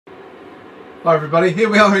Hi everybody, here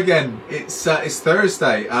we are again. It's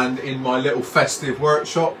Thursday, and in my little festive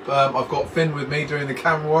workshop I've got Finn with me doing the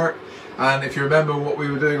camera work. And if you remember what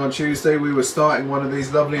we were doing on Tuesday, we were starting one of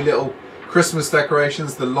these lovely little Christmas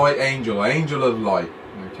decorations, the light angel, angel of light.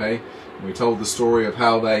 Okay, and we told the story of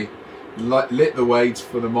how they lit the way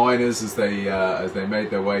for the miners as they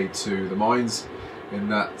made their way to the mines in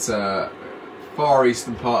that far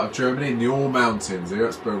eastern part of Germany, in the Ore Mountains, the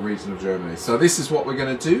Erzgebirge region of Germany. So this is what we're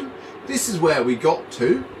going to do. This is where we got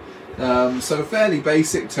to. So fairly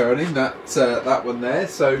basic turning, that one there.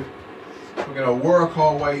 So we're going to work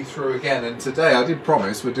our way through again. And today I did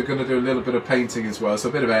promise we're going to do a little bit of painting as well. So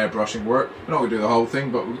a bit of airbrushing work. We're not going to do the whole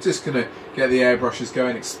thing, but we're just going to get the airbrushes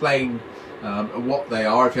going, explain what they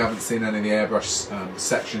are if you haven't seen any of the airbrush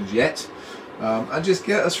sections yet. And just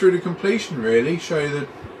get us through to completion really. Show you the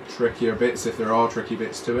trickier bits if there are tricky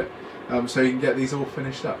bits to it. So you can get these all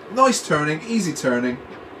finished up. Nice turning, easy turning.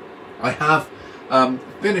 I have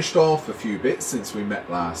finished off a few bits since we met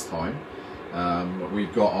last time.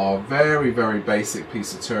 We've got our very basic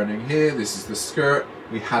piece of turning here. This is the skirt.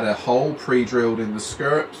 We had a hole pre-drilled in the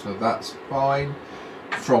skirt, so that's fine.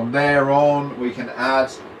 From there on we can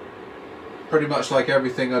add pretty much like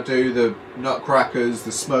everything I do, the nutcrackers,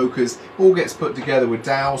 the smokers, all gets put together with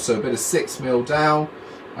dowel, so a bit of 6mm dowel.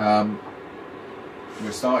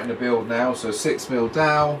 We're starting to build now, so 6mm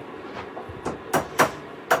dowel.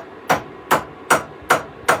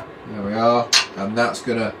 There we are, and that's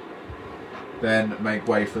gonna then make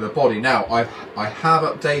way for the body. Now I have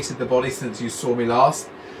updated the body since you saw me last.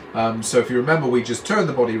 So if you remember, we just turned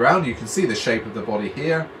the body round. You can see the shape of the body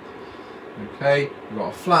here. Okay, we've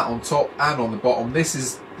got a flat on top and on the bottom.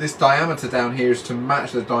 This diameter down here is to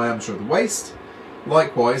match the diameter of the waist.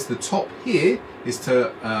 Likewise, the top here is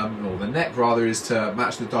to, or the neck rather, is to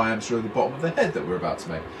match the diameter of the bottom of the head that we're about to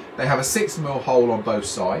make. They have a 6mm hole on both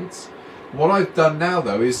sides. What I've done now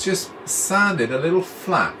though is just sanded a little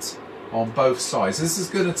flat on both sides. This is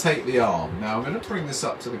going to take the arm. Now I'm going to bring this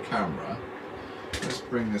up to the camera. Let's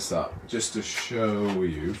bring this up just to show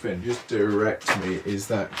you. Finn, just direct me.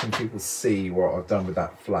 Can people see what I've done with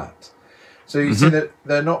that flat? So you see that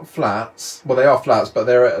they're not flats. Well, they are flats, but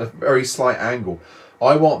they're at a very slight angle.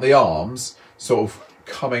 I want the arms sort of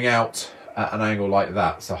coming out at an angle like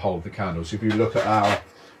that to hold the candles. If you look at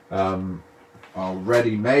our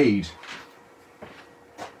ready-made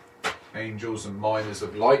angels and miners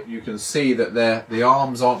of light, you can see that the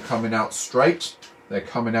arms aren't coming out straight, they're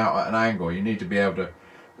coming out at an angle. You need to be able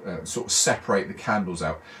to sort of separate the candles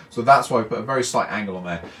out. So that's why I put a very slight angle on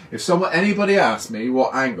there. If anybody asks me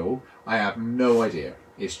what angle, I have no idea.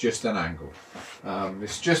 It's just an angle.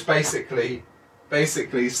 It's just basically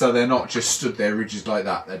so they're not just stood there rigid like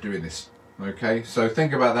that, they're doing this. Okay, so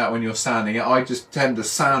think about that when you're sanding it. I just tend to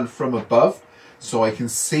sand from above so I can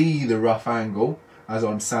see the rough angle as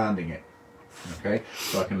I'm sanding it. Okay,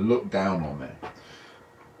 so I can look down on it.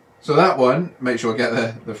 So that one, make sure I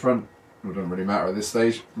get the front, it doesn't really matter at this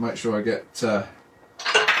stage, make sure I get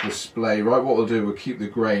display right. What we'll do, we'll keep the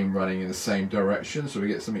grain running in the same direction so we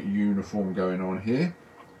get something uniform going on here.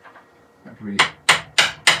 That can be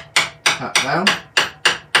tapped down.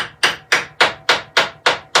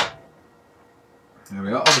 There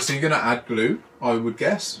we are. Obviously you're going to add glue, I would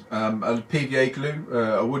guess. A PVA glue,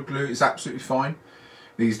 a wood glue is absolutely fine.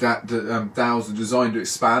 These dowels are designed to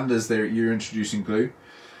expand as you're introducing glue.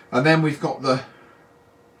 And then we've got the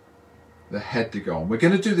head to go on. We're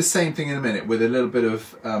going to do the same thing in a minute with a little bit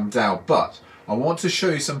of dowel, but I want to show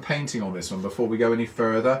you some painting on this one before we go any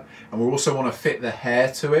further. And we also want to fit the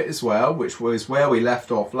hair to it as well, which was where we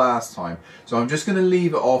left off last time. So I'm just going to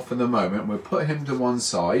leave it off for the moment. We'll put him to one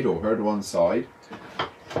side, or her to one side,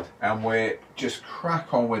 and we're just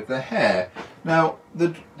crack on with the hair. Now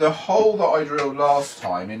the hole that I drilled last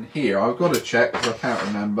time in here, I've got to check because I can't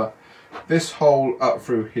remember. This hole up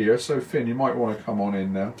through here, so Finn, you might want to come on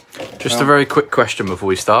in now. Just a very quick question before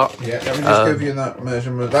we start. Yeah, let me just give you that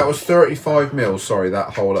measurement. That was 35mm, sorry,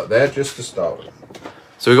 that hole up there, just to start with.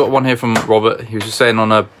 So we got one here from Robert. He was just saying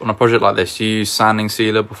on a project like this, you use sanding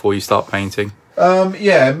sealer before you start painting.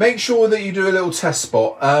 Yeah, make sure that you do a little test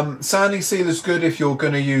spot. Sanding sealer is good if you're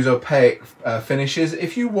going to use opaque finishes.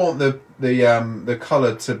 If you want the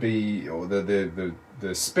colour to be, or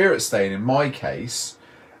the spirit stain in my case,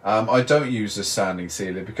 I don't use a sanding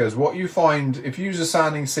sealer, because what you find if you use a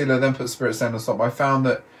sanding sealer then put spirit stain on top, I found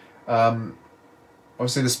that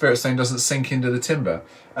obviously the spirit stain doesn't sink into the timber,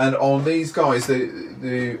 and on these guys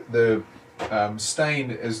the stain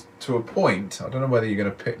is to a point. I don't know whether you're going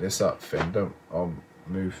to pick this up, Finn. I'll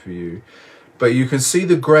move for you, but you can see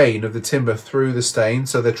the grain of the timber through the stain,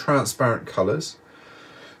 so they're transparent colours.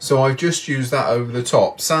 So I've just used that over the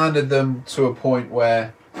top, sanded them to a point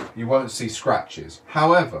where you won't see scratches.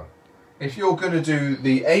 However, if you're going to do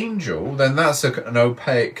the angel, then that's an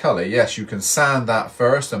opaque colour. Yes, you can sand that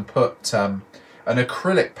first and put an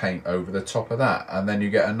acrylic paint over the top of that, and then you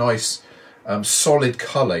get a nice solid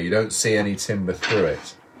colour. You don't see any timber through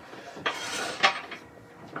it.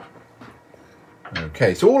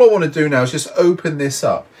 Okay, so all I want to do now is just open this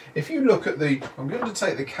up. If you look at the, I'm going to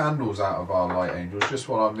take the candles out of our light angels just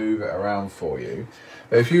while I move it around for you.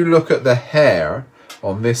 But if you look at the hair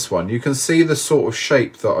on this one, you can see the sort of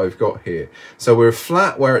shape that I've got here. So we're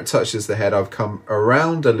flat where it touches the head. I've come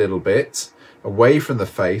around a little bit away from the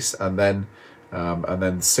face, and then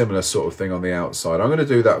similar sort of thing on the outside. I'm going to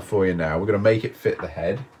do that for you now. We're going to make it fit the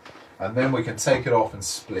head, and then we can take it off and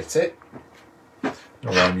split it.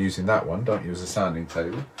 Not why I'm using that one, don't use a sanding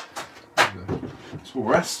table. Tool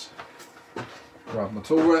rest. Grab my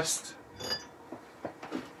tool rest.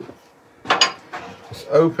 Just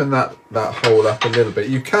open that hole up a little bit.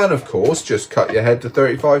 You can, of course, just cut your head to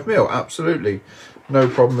 35mm. Absolutely no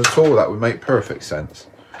problem at all. That would make perfect sense.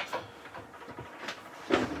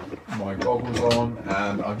 My goggles on,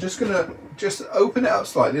 and I'm just going to just open it up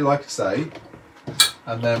slightly, like I say,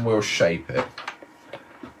 and then we'll shape it.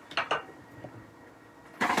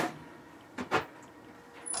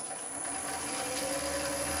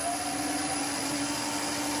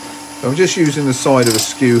 So I'm just using the side of a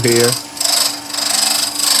skew here.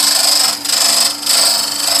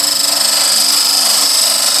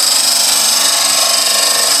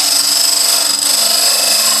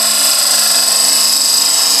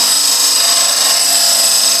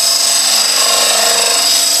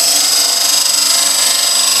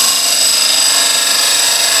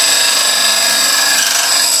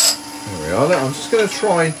 There we are. I'm just going to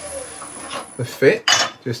try the fit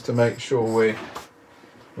just to make sure we're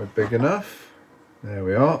big enough. There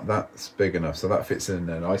we are, that's big enough, so that fits in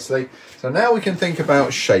there nicely. So now we can think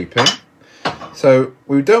about shaping. So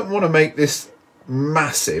we don't want to make this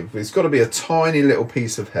massive, it's got to be a tiny little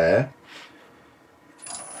piece of hair.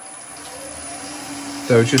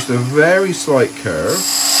 So just a very slight curve,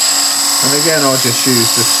 and again I'll just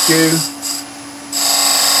use the skew.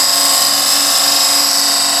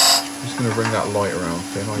 I'm just going to bring that light around,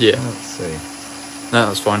 Finn. I can't see. No,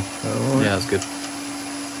 that's fine. Right. Yeah, that's good.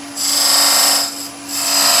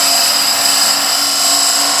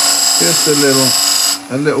 Just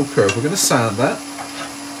a little curve. We're going to sand that.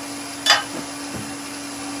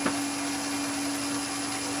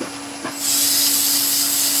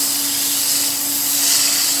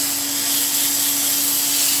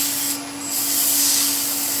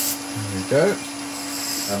 There we go.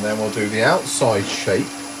 And then we'll do the outside shape.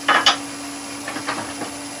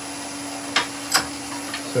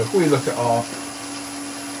 So if we look at our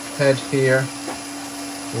head here,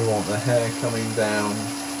 we want the hair coming down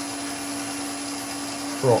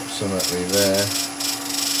approximately there.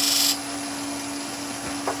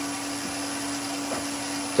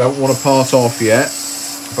 Don't want to part off yet,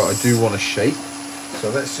 but I do want to shape.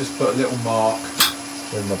 So let's just put a little mark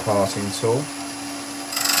with my parting tool.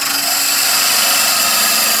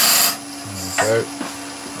 There we go.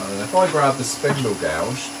 And if I grab the spindle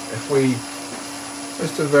gouge, if we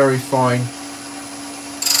just a very fine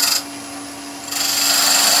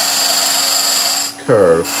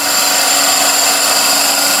curve.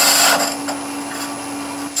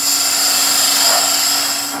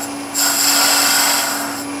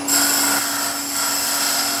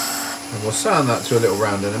 And we'll sand that to a little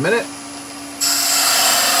round in a minute.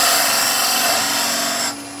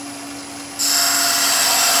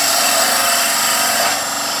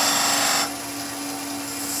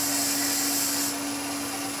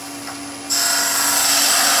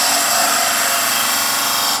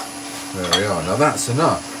 There we are. Now that's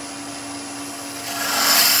enough.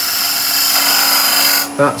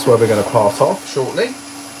 That's where we're going to part off shortly.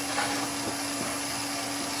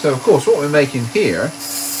 So of course what we're making here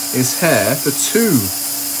is hair for two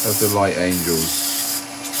of the light angels.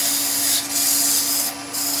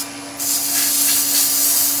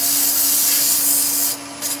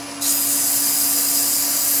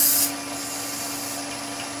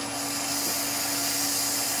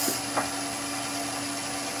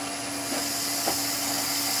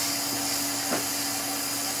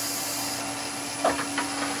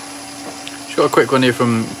 Just got a quick one here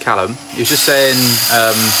from Callum. He was just saying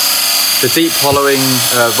the deep hollowing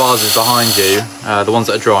vases behind you, the ones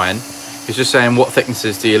that are drying. He's just saying, what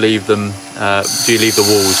thicknesses do you leave them? Do you leave the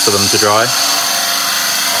walls for them to dry?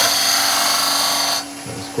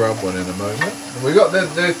 Let's grab one in a moment. We got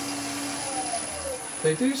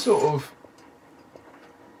they do sort of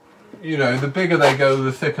you know, the bigger they go,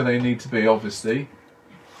 the thicker they need to be, obviously.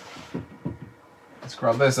 Let's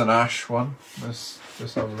grab, there's an ash one. Let's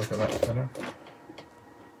just have a look at that fella.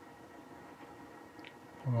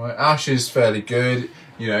 Alright, ash is fairly good.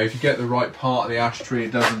 You know, if you get the right part of the ash tree,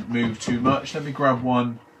 it doesn't move too much. Let me grab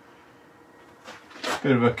one.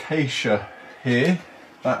 Bit of acacia here.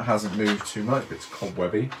 That hasn't moved too much, but it's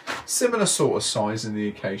cobwebby. Similar sort of size in the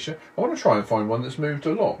acacia. I want to try and find one that's moved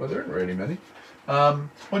a lot, but there aren't really many.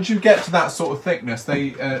 Once you get to that sort of thickness,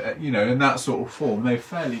 they, you know, in that sort of form, they're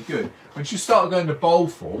fairly good. Once you start going to bowl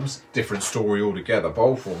forms, different story altogether.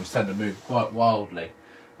 Bowl forms tend to move quite wildly.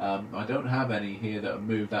 I don't have any here that have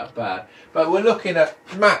moved that bad. But we're looking at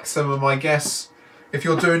maximum, I guess, if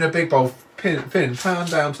you're doing a big bowl, pin pan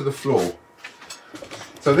down to the floor.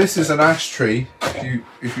 So this is an ash tree.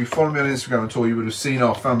 If you follow me on Instagram at all, you would have seen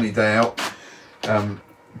our family day out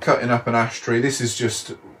cutting up an ash tree. This is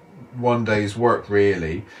just one day's work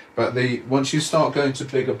really. But once you start going to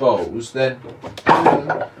bigger bowls, then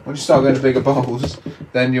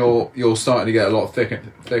you're starting to get a lot thicker.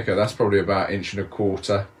 That's probably about 1.25 inches.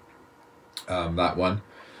 That one.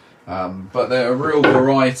 But there are a real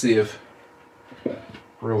variety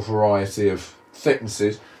of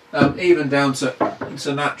thicknesses. Even down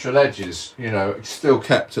to natural edges, you know, it's still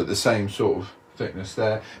kept at the same sort of thickness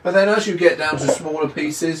there. But then as you get down to smaller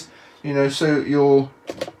pieces, you know, so your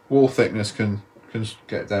wall thickness can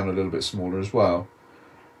get down a little bit smaller as well.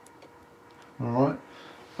 Alright.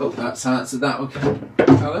 Hope that's answered that one,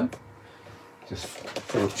 Alan. Just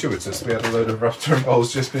fortuitous, we had a load of rough turn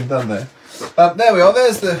bowls just been done there. There we are,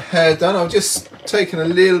 there's the hair done. I've just taken a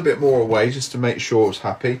little bit more away just to make sure it's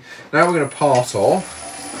happy. Now we're going to part off.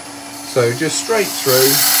 So just straight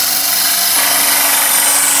through.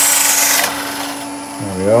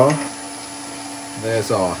 There we are.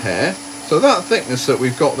 There's our hair. So that thickness that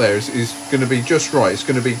we've got there is going to be just right. It's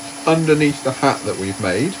going to be underneath the hat that we've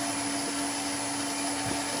made.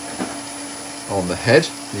 On the head,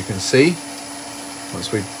 you can see.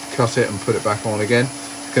 Once we cut it and put it back on again,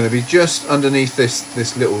 it's going to be just underneath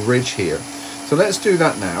this little ridge here. So let's do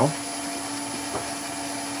that now.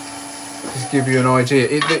 Just give you an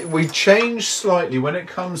idea. We changed slightly when it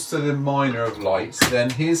comes to the minor of lights. Then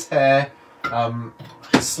his hair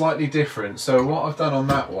is slightly different. So what I've done on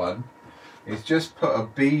that one is just put a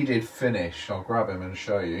beaded finish. I'll grab him and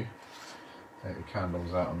show you. Take the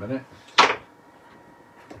candles out a minute.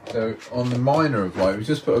 So on the minor of light, we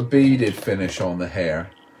just put a beaded finish on the hair.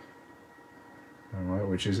 All right,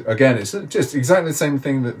 which is, again, it's just exactly the same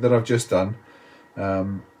thing that I've just done.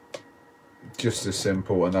 Just as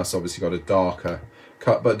simple, and that's obviously got a darker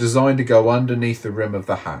cut, but designed to go underneath the rim of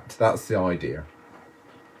the hat. That's the idea.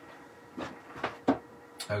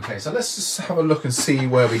 Okay, so let's just have a look and see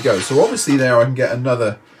where we go. So obviously there I can get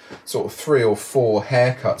another sort of 3 or 4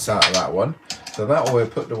 haircuts out of that one. So that we'll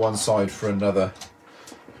put to one side for another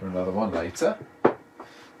one later.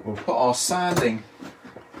 We'll put our sanding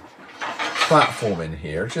platform in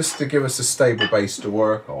here just to give us a stable base to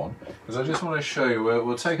work on, because I just want to show you.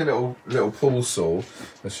 We'll take a little pull saw,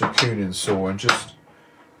 a Shikunin saw, and just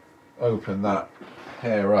open that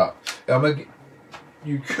hair up.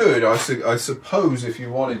 You could, I suppose, if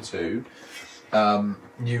you wanted to,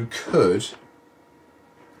 you could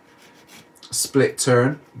split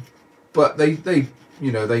turn, but they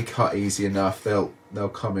you know, they cut easy enough. They'll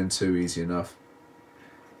come in too easy enough,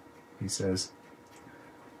 he says.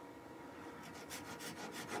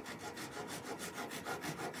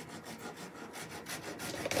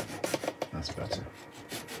 That's better.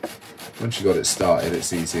 Once you got it started,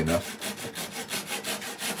 it's easy enough.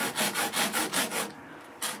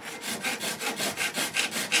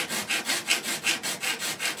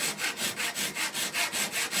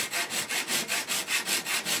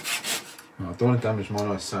 Oh, I don't want to damage my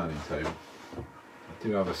nice sanding table. I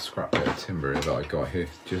do have a scrap bit of timber that I got here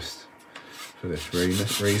just for this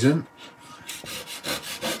reason.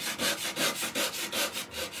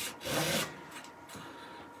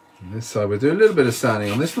 This side we'll do a little bit of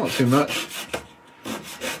sanding on this, not too much.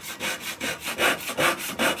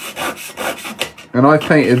 And I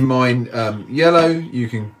painted mine yellow. You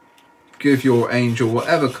can give your angel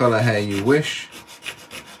whatever colour hair you wish.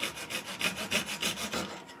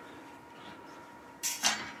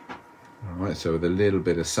 Alright, so with a little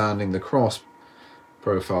bit of sanding, the cross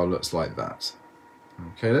profile looks like that.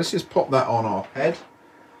 Okay, let's just pop that on our head.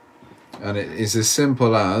 And it is as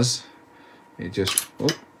simple as, it just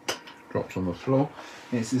drops on the floor.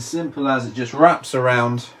 It's as simple as it just wraps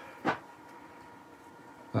around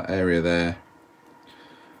that area there,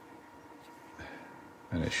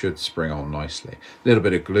 and it should spring on nicely. A little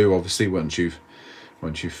bit of glue, obviously, once you've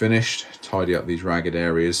Once you've finished, tidy up these ragged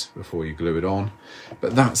areas before you glue it on.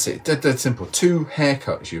 But that's it, dead simple. 2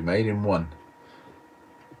 haircuts you've made in one.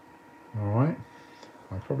 All right,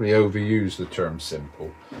 I probably overuse the term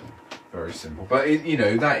simple. Very simple, but you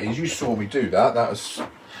know, that is, you saw me do that. That was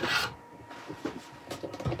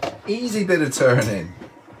easy bit of turning.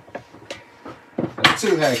 And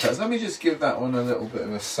 2 haircuts. Let me just give that one a little bit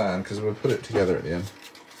of a sand because we'll put it together at the end.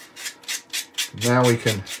 Now we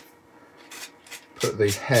can put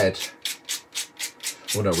the head.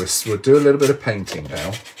 Well, no, we'll do a little bit of painting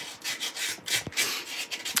now.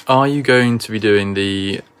 Are you going to be doing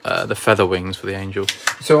the feather wings for the angel?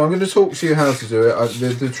 So I'm going to talk to you how to do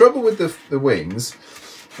it. The trouble with the wings,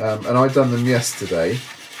 and I've done them yesterday,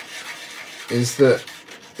 is that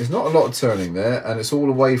there's not a lot of turning there, and it's all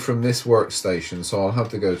away from this workstation, so I'll have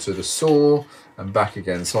to go to the saw and back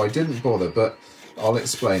again. So I didn't bother, but I'll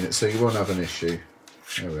explain it so you won't have an issue.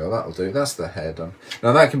 There we are, that'll do. That's the hair done.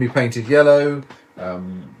 Now that can be painted yellow,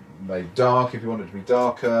 made dark if you want it to be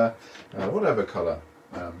darker, whatever colour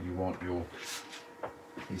you want your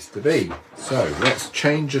piece to be. So let's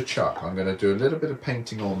change a chuck. I'm going to do a little bit of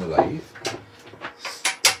painting on the lathe.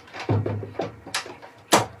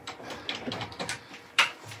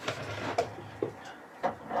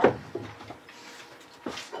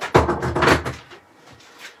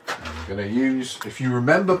 Going to use, if you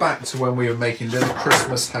remember back to when we were making little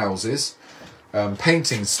Christmas houses,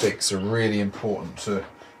 painting sticks are really important to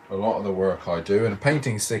a lot of the work I do, and a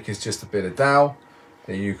painting stick is just a bit of dowel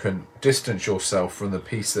that you can distance yourself from the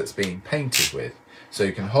piece that's being painted with. So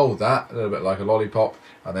you can hold that a little bit like a lollipop,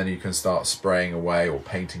 and then you can start spraying away or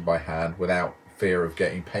painting by hand without fear of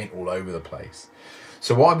getting paint all over the place.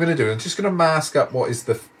 So what I'm going to do, I'm just going to mask up what is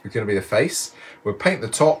going to be the face. We'll paint the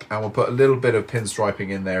top and we'll put a little bit of pinstriping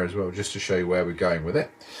in there as well, just to show you where we're going with it.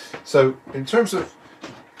 So in terms of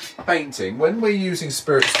painting, when we're using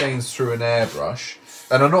spirit stains through an airbrush,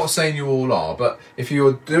 and I'm not saying you all are, but if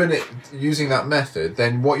you're doing it using that method,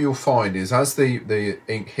 then what you'll find is as the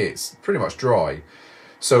ink hits, pretty much dry.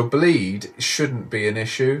 So bleed shouldn't be an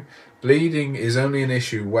issue. Bleeding is only an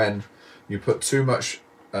issue when you put too much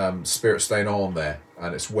spirit stain on there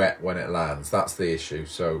and it's wet when it lands. That's the issue.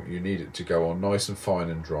 So you need it to go on nice and fine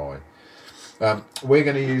and dry. We're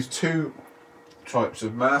going to use 2 types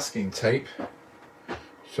of masking tape.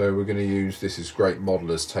 So we're going to use, this is great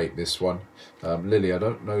modeller's tape, this one. Lily, I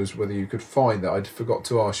don't know whether you could find that. I forgot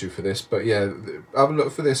to ask you for this, but yeah, have a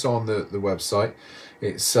look for this on the website.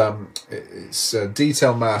 It's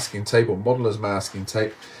detail masking tape or modeller's masking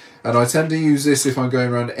tape, and I tend to use this if I'm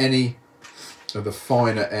going around any of the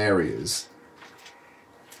finer areas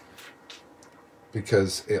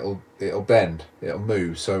because it'll bend, it'll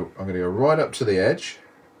move. So I'm going to go right up to the edge,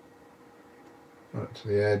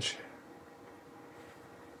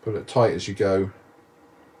 pull it tight as you go.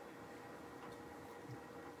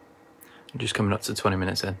 I'm just coming up to 20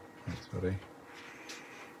 minutes in. Thanks, buddy.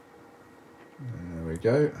 There we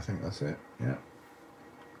go. I think that's it. Yeah.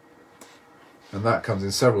 And that comes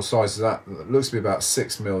in several sizes. That looks to be about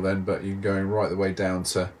 6mm then, but you can go right the way down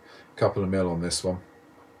to a couple of mil on this one.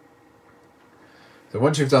 So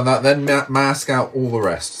once you've done that, then mask out all the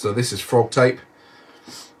rest. So this is frog tape.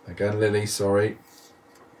 Again, Lily, sorry,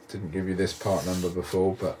 didn't give you this part number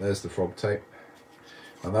before, but there's the frog tape.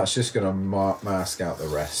 And that's just going to mask out the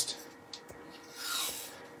rest.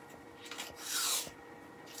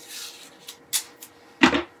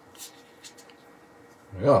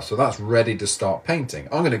 Yeah, so that's ready to start painting.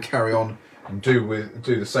 I'm going to carry on and do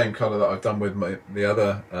the same colour that I've done with the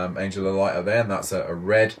other Angel of Light there, and that's a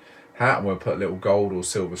red hat, and we'll put a little gold or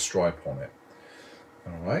silver stripe on it.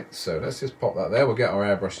 Alright, so let's just pop that there. We'll get our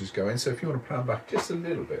airbrushes going. So if you want to pan back just a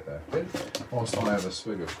little bit there, Finn, whilst I have a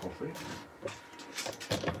swig of coffee.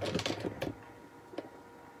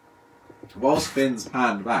 Whilst Finn's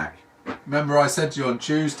panned back, remember I said to you on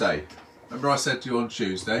Tuesday,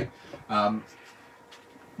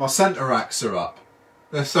 my centre racks are up.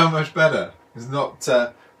 They're so much better. It's not,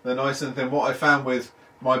 they're nice and thin. What I found with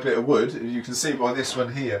my bit of wood, you can see by this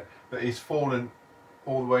one here, that it's fallen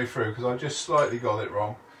all the way through because I just slightly got it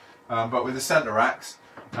wrong. But with the centre racks,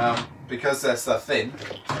 because they're so thin,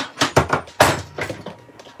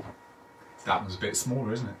 that one's a bit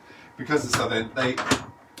smaller, isn't it? Because it's so thin,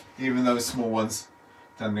 even those small ones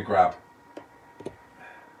tend to grab.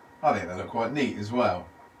 I think they look quite neat as well.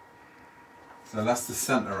 So that's the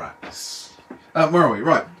centre racks. Where are we?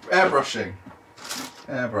 Right, airbrushing.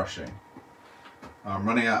 Airbrushing. I'm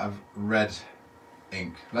running out of red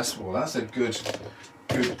ink. That's a good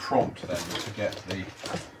prompt then to get the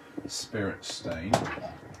spirit stain.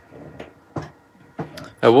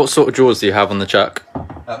 What sort of drawers do you have on the chuck?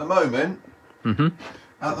 At the moment,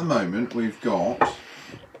 at the moment we've got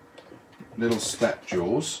little step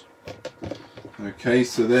jaws. Okay,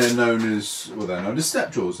 so they're known as, well, they're known as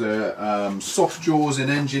step jaws. They're soft jaws in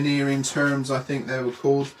engineering terms, I think they were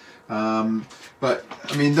called. But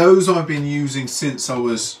I mean, those I've been using since I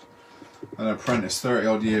was an apprentice 30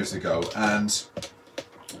 odd years ago, and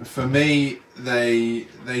for me they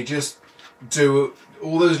just do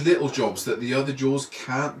all those little jobs that the other jaws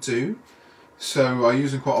can't do. So I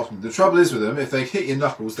use them quite often. The trouble is with them, if they hit your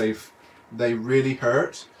knuckles, they really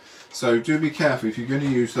hurt. So do be careful if you're going to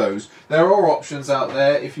use those. There are options out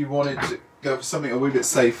there if you wanted to go for something a wee bit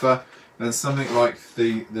safer than something like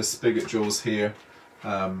the spigot jaws here.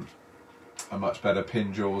 Are much better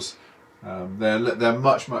pin jaws. They're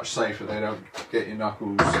much safer. They don't get your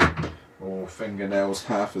knuckles or fingernails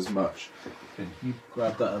half as much. Can you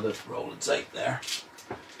grab that other roll of tape there?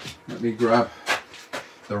 Let me grab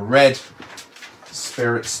the red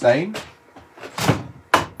spirit stain.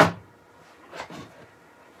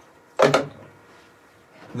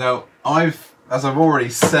 Now, as I've already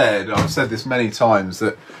said, I've said this many times,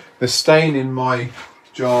 that the stain in my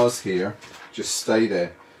jars here just stay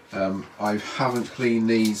there. I haven't cleaned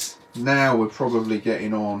these. Now we're probably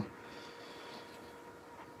getting on,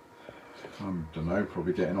 I don't know,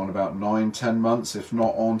 probably getting on about 9-10 months, if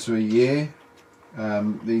not on to a year.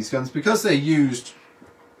 These guns, because they're used,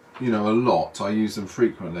 you know, a lot, I use them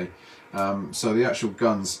frequently. So the actual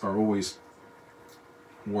guns are always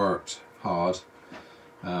worked hard.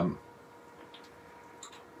 There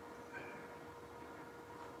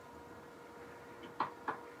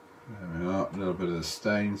we are, a little bit of the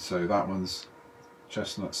stain. So that one's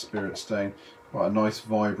chestnut spirit stain. Quite a nice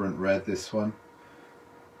vibrant red, this one.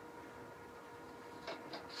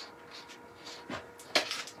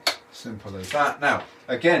 Simple as that. Now,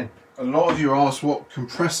 again, a lot of you asked what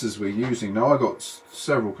compressors we're using. Now, I've got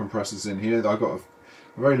several compressors in here. I've got a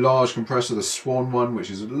very large compressor, the Swan one,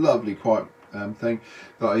 which is a lovely, quite thing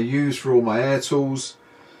that I use for all my air tools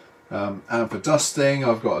and for dusting.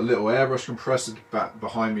 I've got a little airbrush compressor back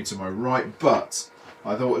behind me to my right, but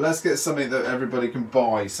I thought, let's get something that everybody can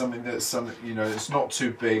buy, something that's you know, it's not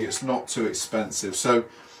too big, it's not too expensive. So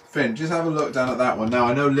Finn, just have a look down at that one. Now,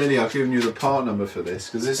 I know, Lily, I've given you the part number for this,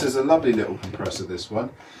 because this is a lovely little compressor, this one,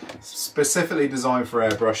 specifically designed for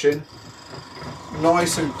airbrushing.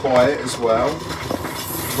 Nice and quiet as well.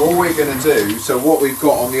 All we're going to do, so what we've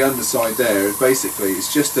got on the underside there is basically,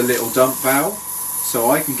 it's just a little dump valve, so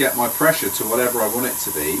I can get my pressure to whatever I want it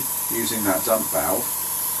to be using that dump valve,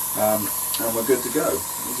 and we're good to go. Let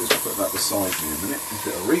me just put that beside me a minute, if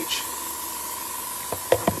it'll reach.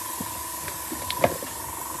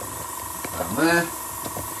 Down there,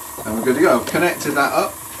 and we're good to go. I've connected that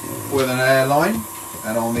up with an air line,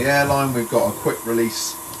 and on the air line we've got a quick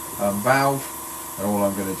release valve, and all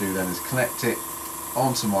I'm going to do then is connect it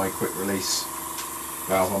onto my quick release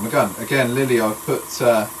valve on the gun. Again, Lily, I've put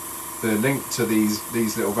the link to these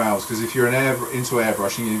little valves, because if you're into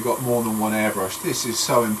airbrushing, you've got more than one airbrush. This is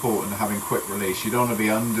so important, having quick release. You don't want to be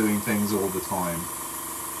undoing things all the time.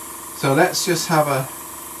 So let's just have a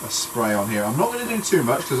spray on here. I'm not going to do too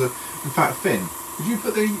much, because in fact, Finn, could you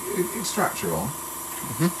put the extractor on?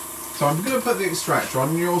 So I'm going to put the extractor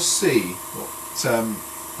on, and you'll see what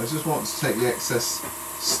I just want to take the excess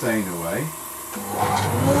stain away.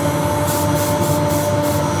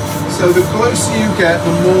 So the closer you get,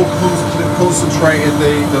 the more concentrated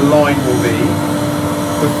the line will be.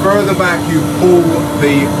 The further back you pull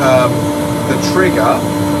the trigger,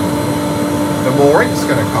 the more ink's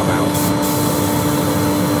going to come out.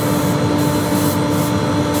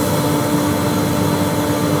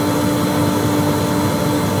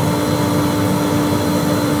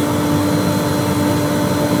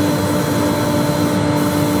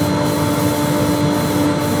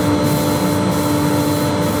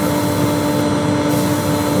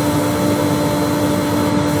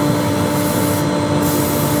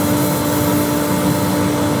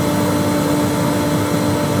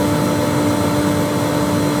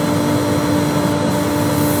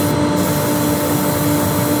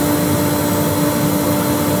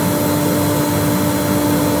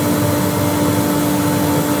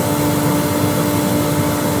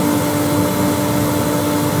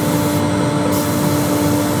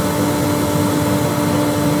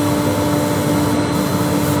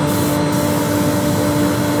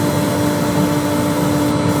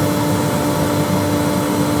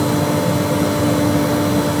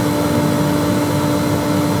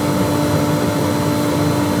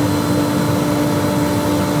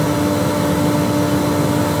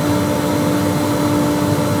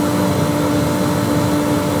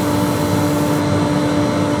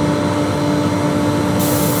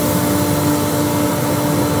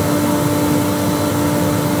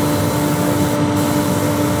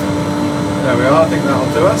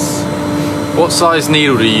 Yes. What size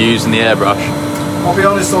needle do you use in the airbrush? I'll be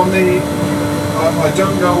honest, on the, I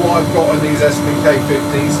don't know what I've got on these SPK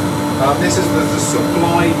 50s. This is the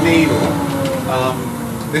supplied needle.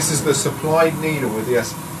 This is the supplied needle with the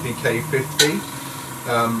SPK 50.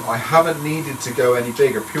 I haven't needed to go any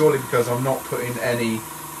bigger purely because I'm not putting any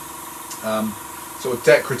sort of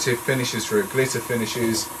decorative finishes for it, glitter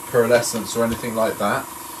finishes, pearlescence or anything like that.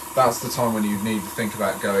 That's the time when you need to think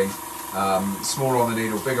about going smaller on the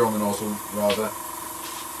needle, bigger on the nozzle rather,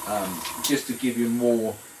 just to give you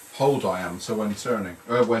more hole diameter when turning,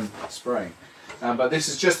 when spraying. But this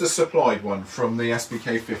is just a supplied one from the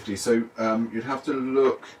SPK 50, so you'd have to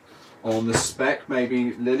look on the spec.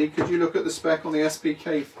 Maybe Lily, could you look at the spec on the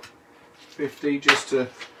SPK 50 just to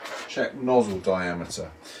check nozzle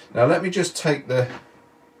diameter? Now let me just take the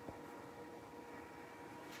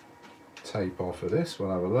tape off of this. We'll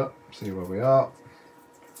have a look, see where we are.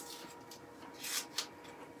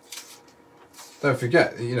 Don't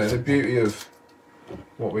forget, you know, the beauty of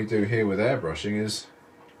what we do here with airbrushing is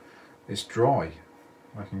it's dry.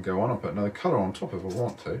 I can go on and put another colour on top if I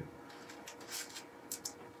want to.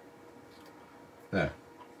 There.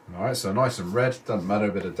 Alright, so nice and red, doesn't matter,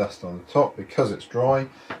 a bit of dust on the top because it's dry.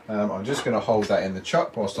 I'm just going to hold that in the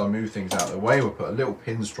chuck whilst I move things out of the way. We'll put a little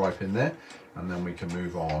pinstripe in there and then we can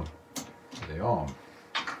move on to the arm.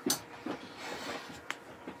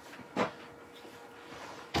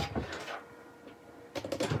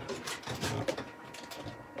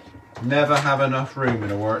 Never have enough room in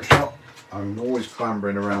a workshop. I'm always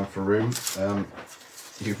clambering around for room.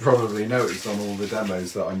 You've probably noticed on all the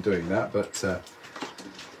demos that I'm doing that, but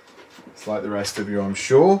it's like the rest of you, I'm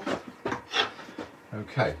sure.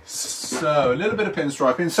 Okay, so a little bit of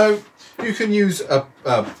pinstriping. So you can use a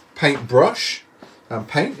paint brush and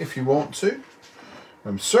paint if you want to.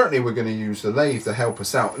 Certainly we're going to use the lathe to help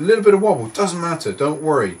us out. A little bit of wobble, doesn't matter, don't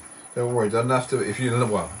worry. Don't worry, doesn't have to, if you,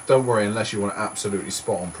 well, don't worry unless you want to absolutely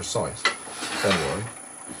spot on precise. Don't worry.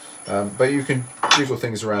 But you can jiggle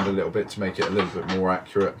things around a little bit to make it a little bit more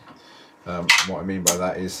accurate. What I mean by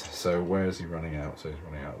that is, so where is he running out? So he's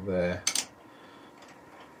running out there.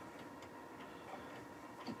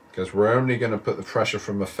 Because we're only going to put the pressure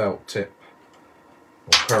from a felt tip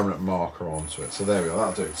or permanent marker onto it. So there we are,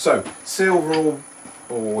 that'll do. So silver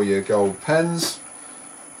or your gold pens.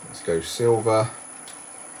 Let's go silver.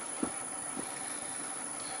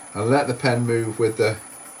 And let the pen move with the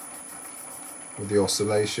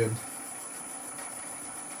oscillation.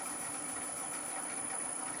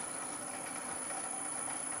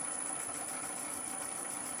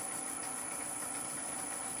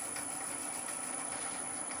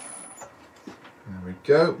 There we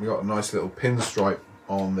go. We got a nice little pinstripe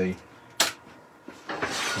on the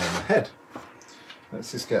head.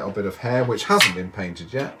 Let's just get a bit of hair, which hasn't been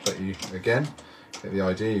painted yet, but you again get the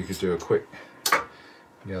idea. You could do a quick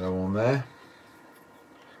yellow on there.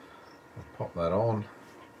 I'll pop that on.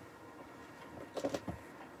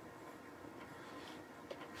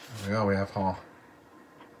 There we are, we have our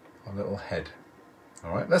little head.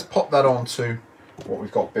 Alright, let's pop that onto what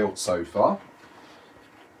we've got built so far.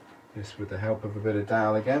 This with the help of a bit of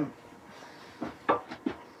dowel again.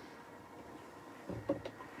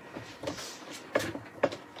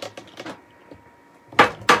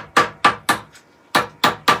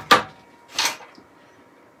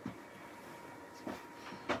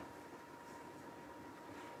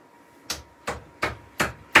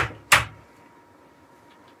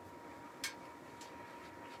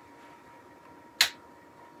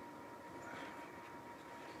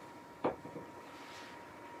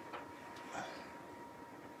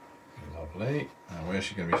 Lovely. And where's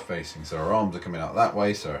she going to be facing? So her arms are coming out that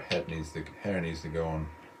way, so her hair needs to go on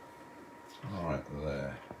right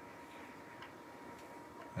there.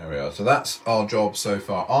 There we are. So that's our job so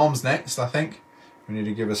far. Arms next, I think. We need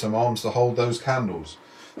to give her some arms to hold those candles.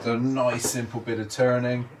 So a nice simple bit of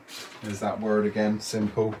turning. There's that word again,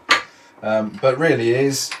 simple. But really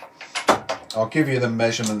is, I'll give you the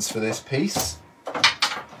measurements for this piece.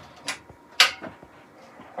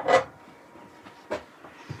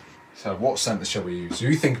 So what centre shall we use? So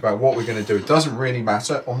you think about what we're going to do. It doesn't really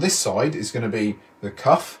matter. On this side is going to be the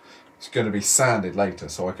cuff. It's going to be sanded later,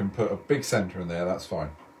 so I can put a big centre in there, that's fine.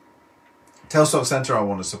 Tailstock centre, I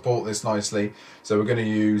want to support this nicely, so we're going to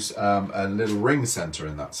use a little ring centre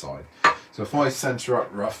in that side. So if I centre up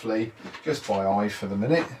roughly, just by eye for the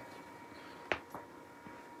minute.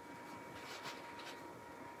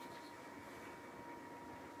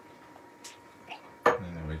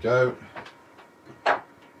 And there we go.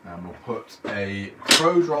 And we'll put a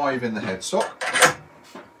pro drive in the headstock.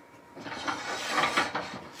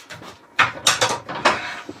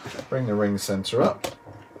 Bring the ring centre up.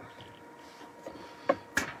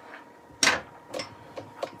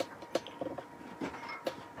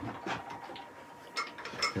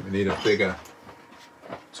 We need a bigger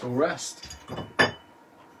tool rest.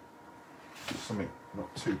 Something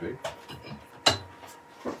not too big.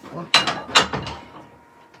 One.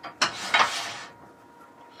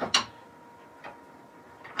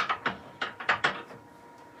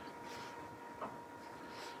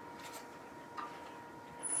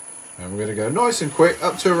 And we're going to go nice and quick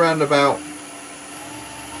up to around about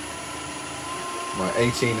my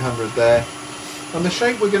 1800 there. And the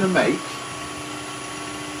shape we're going to make is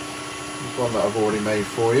one that I've already made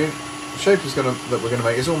for you. The shape that we're going to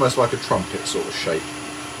make is almost like a trumpet sort of shape.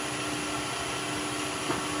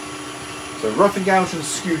 So rough and gouge and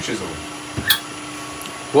skew chisel.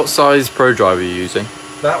 What size pro drive are you using?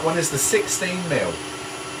 That one is the 16mm.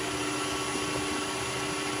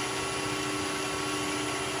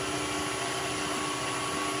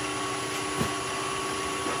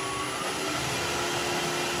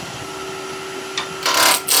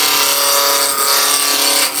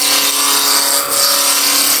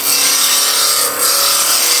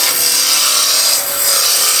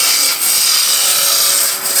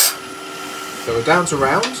 So we're down to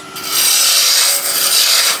round.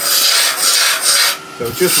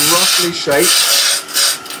 So just roughly shape.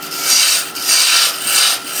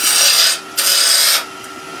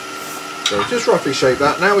 So just roughly shape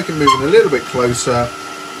that. Now we can move in a little bit closer.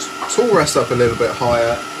 Tool rest up a little bit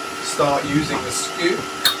higher. Start using the skew.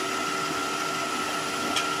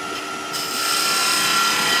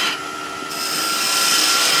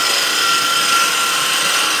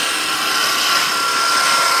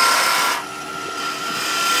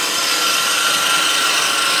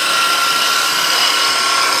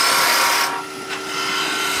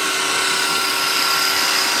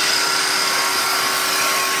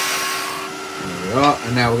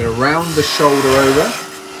 And now we're going to round the shoulder over.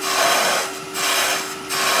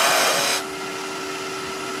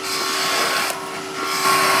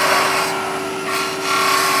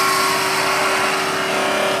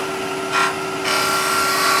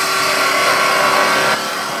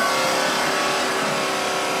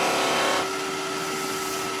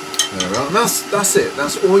 There we are. And that's it.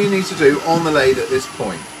 That's all you need to do on the lathe at this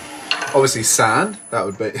point. Obviously sand, that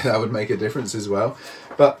would make a difference as well.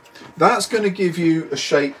 But that's going to give you a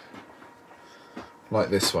shape like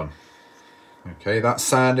this one. Okay, that's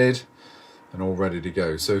sanded and all ready to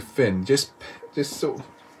go. So Finn, just sort of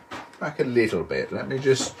back a little bit. Let me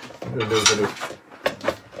just do a little bit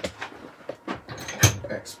of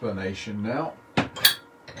explanation now. That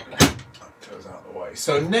goes out of the way.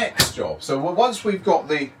 So next job. So once we've got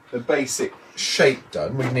the basic shape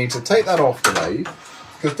done, we need to take that off the lathe.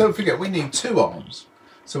 Because don't forget, we need two arms.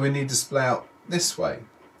 So we need to split out this way.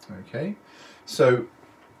 Okay, so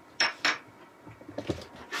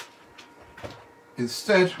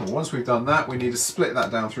instead, once we've done that, we need to split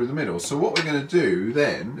that down through the middle. So what we're going to do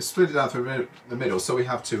then is split it down through the middle so we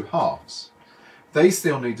have two halves. They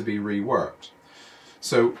still need to be reworked.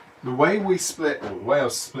 So the way we split, or the way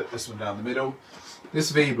I've split this one down the middle,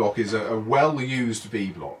 this V block is a well-used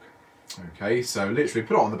V block. Okay, so literally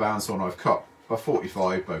put it on the bandsaw and I've cut by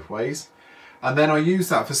 45 both ways. And then I use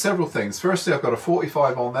that for several things. Firstly, I've got a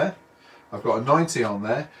 45 on there, I've got a 90 on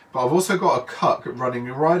there, but I've also got a cut running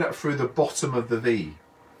right up through the bottom of the V.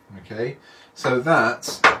 Okay, so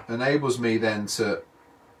that enables me then to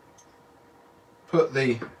put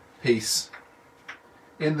the piece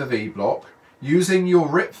in the V block using your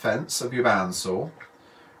rip fence of your bandsaw,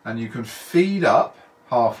 and you can feed up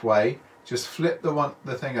halfway, just flip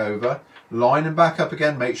the thing over, line him back up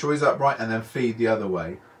again, make sure he's upright, and then feed the other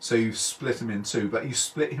way. So you split him in two, but you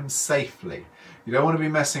split him safely. You don't want to be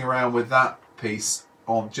messing around with that piece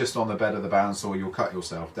just on the bed of the bandsaw. You'll cut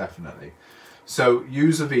yourself, definitely. So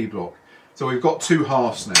use a V-block. So we've got two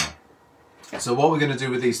halves now. So what we're going to do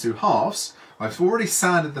with these two halves, I've already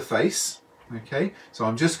sanded the face. Okay, so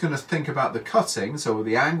I'm just going to think about the cutting, so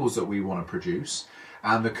the angles that we want to produce,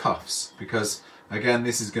 and the cuffs, because again,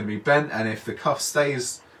 this is going to be bent, and if the cuff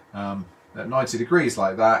stays at 90 degrees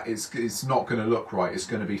like that, it's not going to look right. It's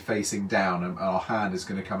going to be facing down and our hand is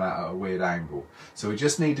going to come out at a weird angle. So we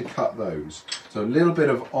just need to cut those. So a little bit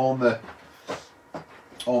of on the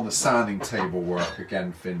sanding table work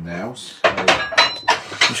again, Finn, now. So,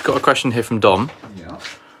 just got a question here from Dom.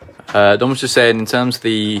 yeah. Dom was just saying, in terms of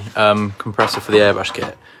the compressor for the airbrush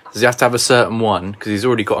kit, does he have to have a certain one? Because he's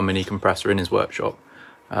already got a mini compressor in his workshop.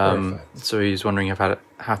 So he's wondering if I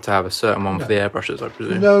had to have a certain one for the airbrushes, I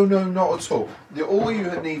presume. No, not at all. All you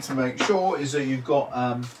need to make sure is that you've got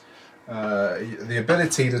the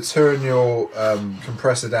ability to turn your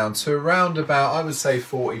compressor down to around about, I would say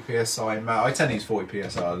 40 psi. I tend to use 40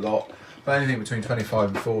 psi a lot, but anything between 25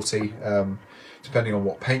 and 40, depending on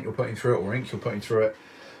what paint you're putting through it or ink you're putting through it.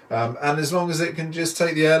 and as long as it can just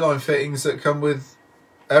take the airline fittings that come with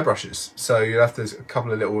airbrushes. So you have to a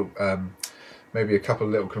couple of little maybe a couple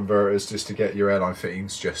of little converters just to get your airline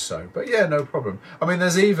fittings just so. But yeah, no problem. I mean,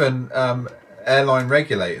 there's even airline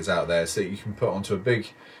regulators out there so that you can put onto a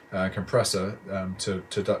big compressor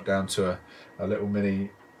to duct down to a little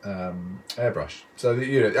mini airbrush. So that,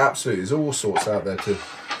 you know, absolutely, there's all sorts out there to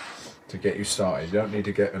get you started. You don't need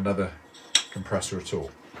to get another compressor at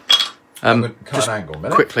all. Just an angle a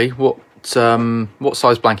minute. Quickly, what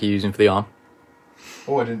size blank are you using for the arm?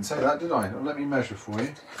 Oh, I didn't say that, did I? Well, let me measure for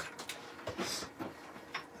you.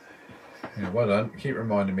 Yeah, well done. Keep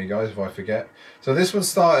reminding me, guys, if I forget. So this one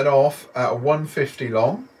started off at a 150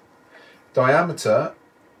 long, diameter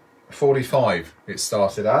 45 it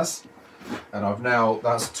started as, and I've now,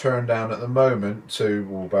 that's turned down at the moment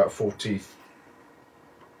to about 43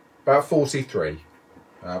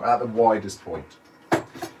 at the widest point.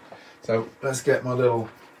 So let's get my little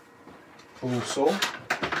ball saw.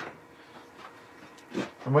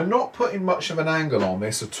 And we're not putting much of an angle on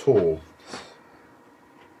this at all.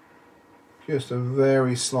 Just a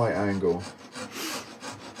very slight angle.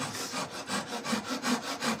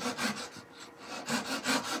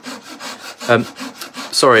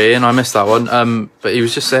 Sorry, Ian, I missed that one. But he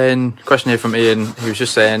was just saying, question here from Ian, he was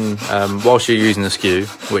just saying, whilst you're using the skew,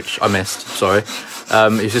 which I missed, sorry,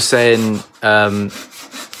 he was just saying,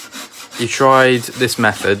 you tried this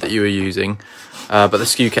method that you were using, but the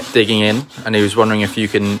skew kept digging in, and he was wondering if you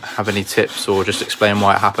can have any tips or just explain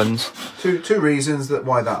why it happens. Two reasons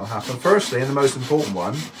why that will happen. Firstly, and the most important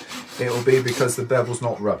one, it will be because the bevel's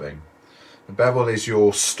not rubbing. The bevel is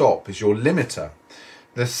your stop, is your limiter.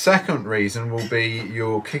 The second reason will be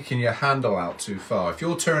you're kicking your handle out too far. If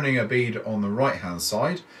you're turning a bead on the right hand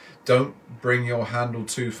side, don't bring your handle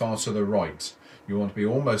too far to the right. You want to be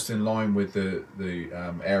almost in line with the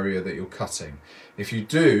area that you're cutting. If you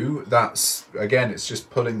do, that's, again, it's just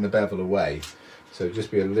pulling the bevel away. So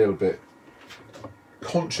just be a little bit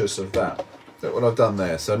conscious of that. That's what I've done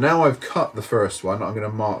there. So now I've cut the first one, I'm going to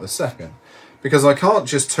mark the second. Because I can't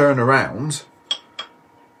just turn around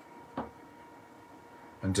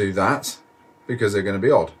and do that, because they're going to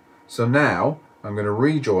be odd. So now I'm going to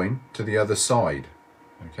rejoin to the other side,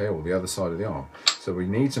 okay, or the other side of the arm. So we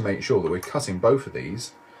need to make sure that we're cutting both of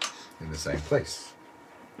these in the same place.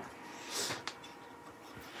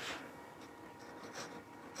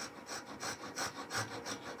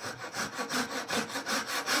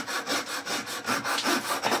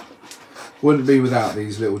 Wouldn't be without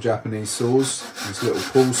these little Japanese saws, these little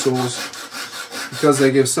pull saws, because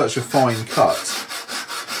they give such a fine cut.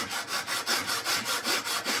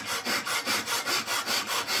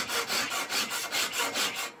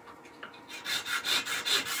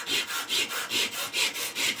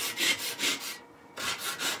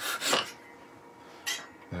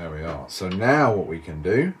 There we are. So now what we can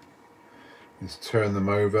do is turn them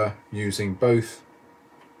over using both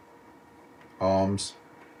arms.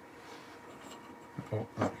 Oh,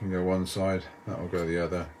 that can go one side, that will go the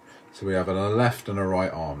other. So we have a left and a right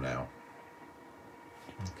arm now.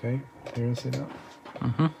 Okay, here you see that?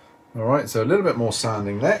 Mm-hmm. All right, so a little bit more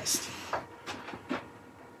sanding next.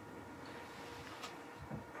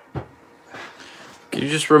 Can you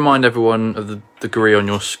just remind everyone of the degree on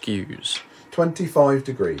your skews? 25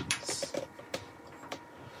 degrees.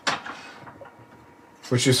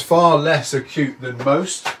 Which is far less acute than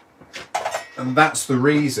most. And that's the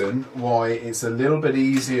reason why it's a little bit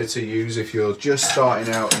easier to use if you're just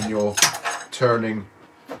starting out in your turning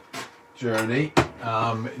journey.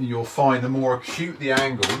 You'll find the more acute the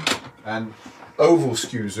angle, and oval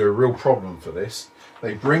skews are a real problem for this.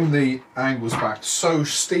 They bring the angles back so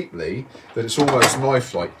steeply that it's almost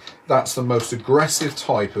knife-like. That's the most aggressive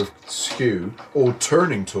type of skew or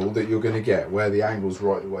turning tool that you're going to get, where the angle's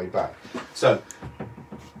right the way back. So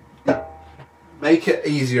make it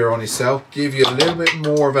easier on yourself, give you a little bit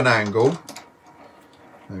more of an angle,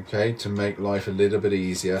 okay, to make life a little bit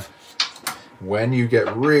easier. When you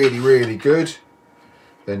get really, really good,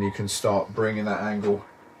 then you can start bringing that angle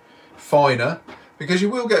finer, because you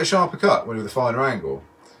will get a sharper cut with a finer angle,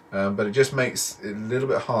 but it just makes it a little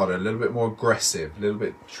bit harder, a little bit more aggressive, a little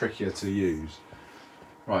bit trickier to use.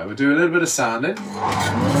 Right, we'll do a little bit of sanding.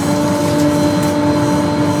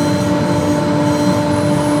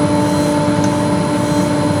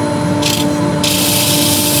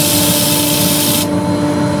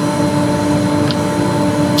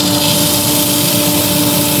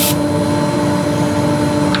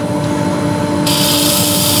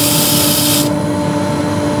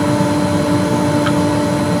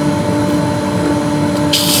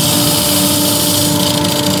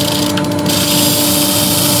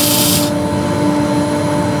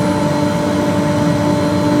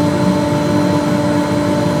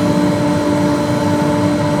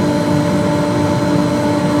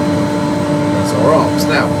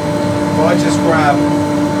 Now, if I just grab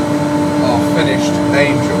our finished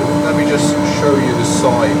angel, let me just show you the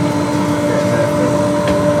side.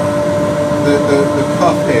 The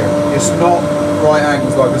cuff here, it's not right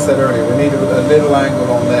angles like I said earlier. We need a little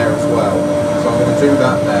angle on there as well. So I'm going to do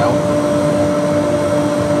that now.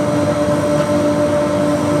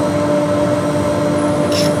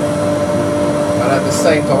 And at the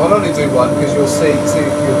same time, I'll only do one because you'll see,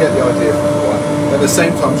 you'll get the idea from the one. At the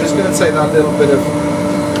same time, I'm just going to take that little bit of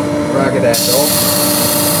ragged end off.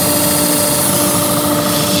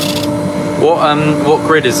 What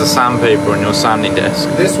grid is the sandpaper on your sanding disc?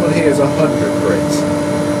 This one here is 100 grids.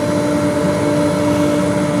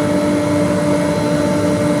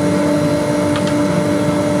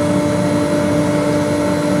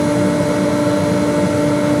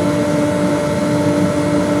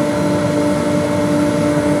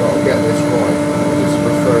 I'll get this right. This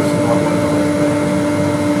refers to my one.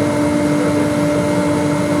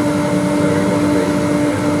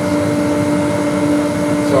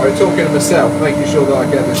 Sorry, talking to myself, making sure that I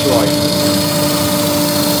get this right.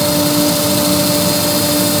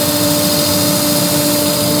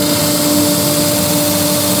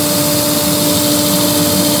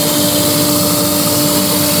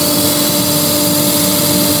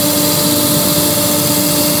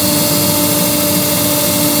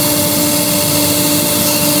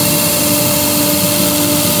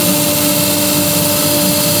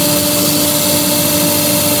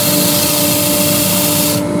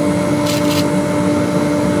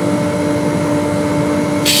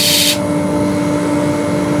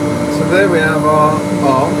 There we have our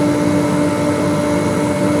arm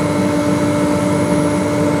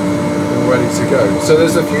all ready to go. So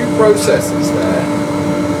there's a few processes there.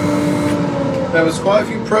 There was quite a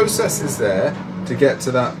few processes there to get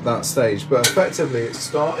to that stage, but effectively it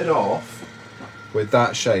started off with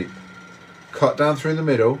that shape. Cut down through the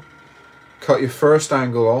middle, cut your first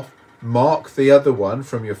angle off, mark the other one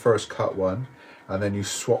from your first cut one, and then you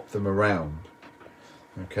swap them around.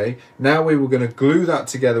 Okay, now we were going to glue that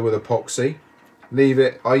together with epoxy. Leave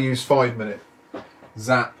it, I use 5-minute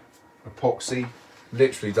zap epoxy.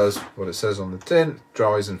 Literally does what it says on the tin,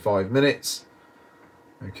 dries in 5 minutes.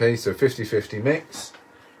 Okay, so 50-50 mix.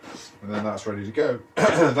 And then that's ready to go.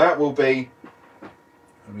 That will be,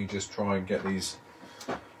 let me just try and get these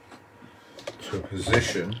to a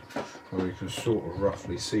position where we can sort of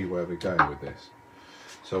roughly see where we're going with this.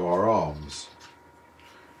 So our arms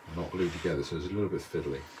not glued together, so it's a little bit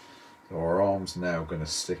fiddly. So our arm's now going to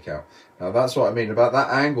stick out. Now that's what I mean about that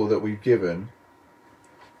angle that we've given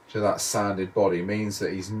to that sanded body means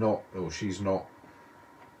that he's not, or she's not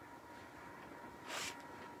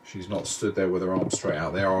stood there with her arms straight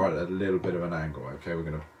out. They are at a little bit of an angle. Okay, we're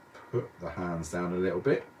going to put the hands down a little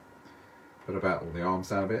bit, put about all the arms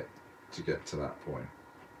down a bit to get to that point.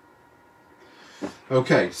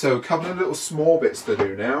 Okay, so a couple of little small bits to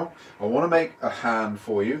do now. I want to make a hand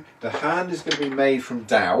for you. The hand is going to be made from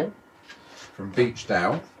dowel, from beech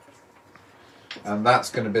dowel, and that's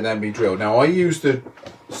going to then be drilled. Now I use the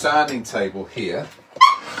sanding table here.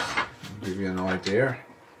 I'll give you an idea.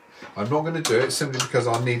 I'm not going to do it simply because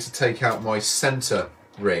I need to take out my centre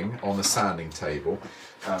ring on the sanding table,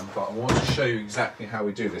 but I want to show you exactly how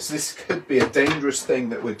we do this. This could be a dangerous thing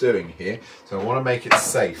that we're doing here, so I want to make it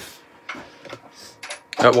safe.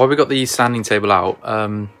 While we got the sanding table out,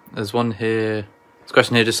 there's one here. There's a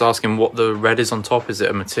question here just asking what the red is on top. Is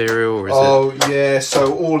it a material or is it? Yeah.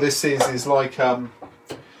 So all this is like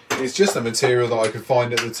it's just a material that I could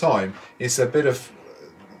find at the time. It's a bit of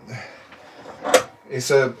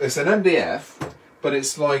it's an MDF, but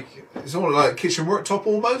it's all like a kitchen worktop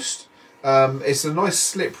almost. It's a nice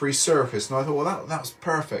slippery surface, and I thought, well, that's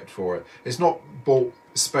perfect for it. It's not bought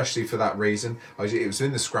especially for that reason. It was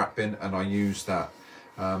in the scrap bin, and I used that.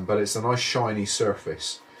 But it's a nice shiny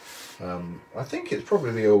surface. I think it's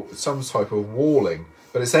probably some type of walling,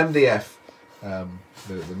 but it's MDF,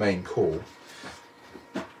 the main core.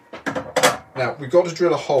 Now we've got to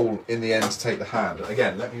drill a hole in the end to take the hand.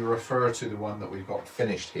 Again, let me refer to the one that we've got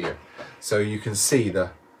finished here. So you can see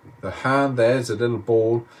the hand there's a little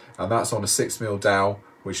ball, and that's on a 6mm dowel,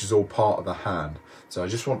 which is all part of the hand. So I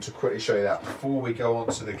just want to quickly show you that before we go on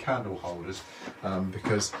to the candle holders,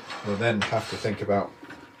 because we'll then have to think about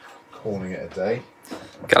calling it a day.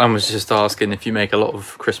 Callum was just asking if you make a lot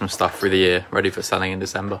of Christmas stuff through the year, ready for selling in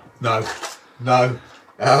December. No.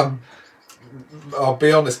 I'll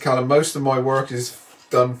be honest, Callum, most of my work is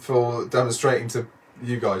done for demonstrating to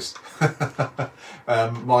you guys.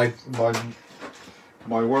 My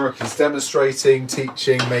work is demonstrating,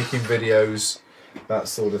 teaching, making videos, that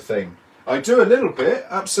sort of thing. I do a little bit,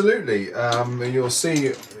 absolutely. You'll see,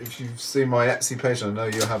 if you've seen my Etsy page, I know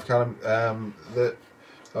you have, Callum, that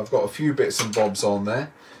I've got a few bits and bobs on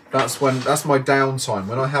there. That's my downtime.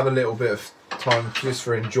 When I have a little bit of time just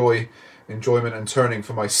for enjoyment and turning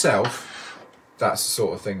for myself, that's the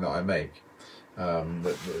sort of thing that I make from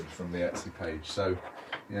the Etsy page. So,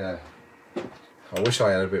 yeah, I wish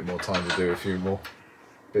I had a bit more time to do a few more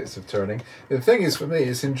bits of turning. The thing is, for me,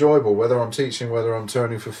 it's enjoyable, whether I'm teaching, whether I'm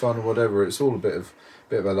turning for fun or whatever. It's all a bit of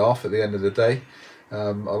a laugh at the end of the day.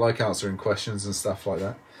 I like answering questions and stuff like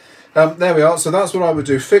that. There we are. So that's what I would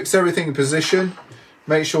do. Fix everything in position.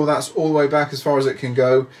 Make sure that's all the way back as far as it can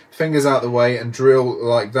go. Fingers out the way and drill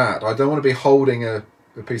like that. I don't want to be holding a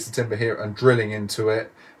piece of timber here and drilling into it.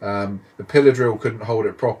 The pillar drill couldn't hold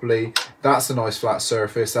it properly. That's a nice flat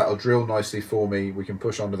surface. That'll drill nicely for me. We can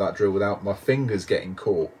push onto that drill without my fingers getting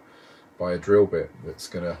caught by a drill bit. That's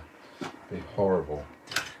going to be horrible.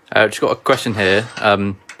 Just got a question here.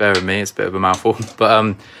 Bear with me, it's a bit of a mouthful.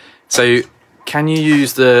 But so can you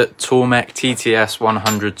use the Tormek TTS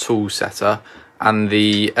 100 tool setter and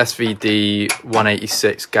the SVD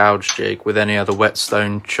 186 gouge jig with any other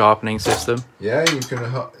whetstone sharpening system? Yeah, you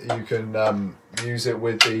can use it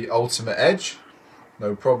with the Ultimate Edge,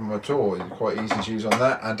 no problem at all. It's quite easy to use on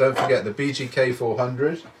that. And don't forget the BGK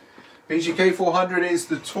 400. BGK 400 is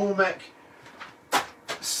the Tormek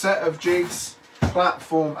set of jigs,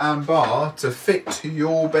 platform and bar to fit to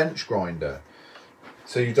your bench grinder.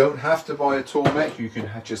 So you don't have to buy a Tormek, you can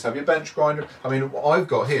just have your bench grinder. I mean, what I've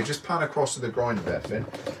got here, just pan across to the grinder there, Finn.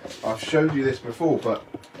 I've showed you this before, but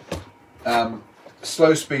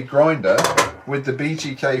slow speed grinder with the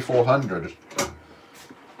BGK 400,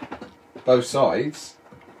 both sides.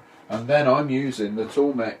 And then I'm using the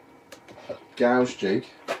Tormek gouge jig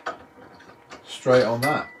straight on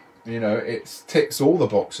that. You know, it ticks all the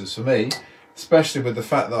boxes for me, especially with the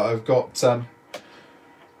fact that I've got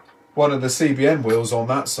one of the CBN wheels on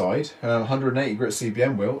that side, 180 grit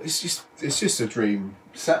CBN wheel. It's just a dream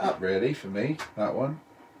setup really for me, that one.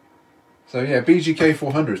 So yeah, BGK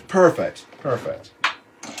 400 is perfect.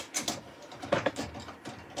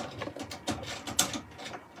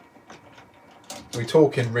 We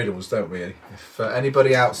talk in riddles, don't we? If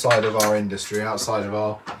anybody outside of our industry, outside of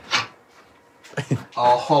our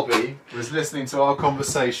hobby was listening to our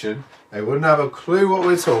conversation, they wouldn't have a clue what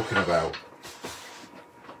we're talking about.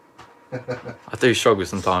 I do struggle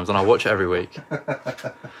sometimes, and I watch it every week. We've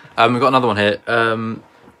got another one here.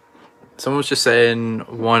 Someone was just saying,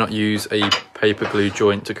 why not use a paper glue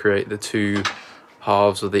joint to create the two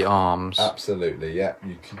halves of the arms? Absolutely, yeah.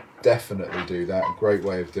 You can definitely do that. A great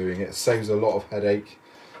way of doing it. Saves a lot of headache.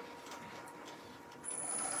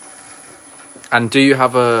 And do you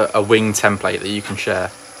have a wing template that you can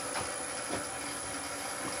share?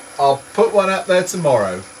 I'll put one up there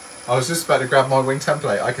tomorrow. I was just about to grab my wing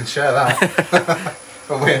template. I can share that.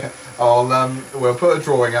 But we'll put a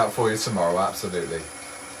drawing out for you tomorrow. Absolutely.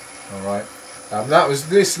 All right. That was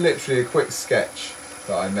literally a quick sketch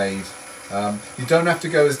that I made. You don't have to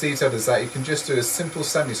go as detailed as that. You can just do a simple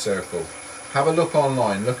semicircle. Have a look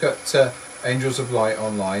online. Look at Angels of Light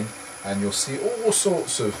online, and you'll see all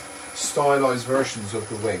sorts of stylized versions of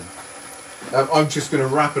the wing. I'm just going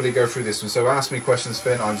to rapidly go through this one. So ask me questions,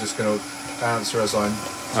 Finn. I'm just going to answer as I'm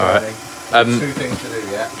turning. All right. Two things to do,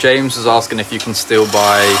 yeah. James is asking if you can still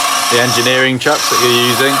buy the engineering chucks that you're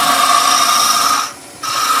using.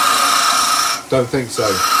 Don't think so.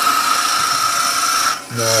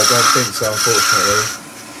 No, I don't think so, unfortunately.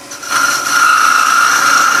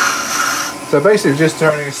 So basically just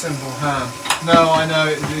turning a simple hand. No, I know,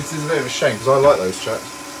 it's a bit of a shame because I like those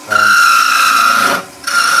chucks.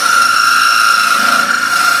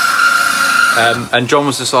 And John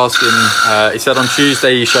was just asking, he said on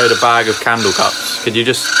Tuesday you showed a bag of candle cups. Could you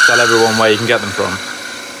just tell everyone where you can get them from?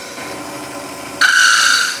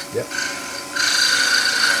 Yep.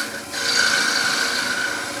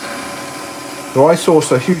 So I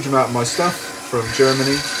sourced a huge amount of my stuff from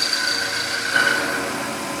Germany.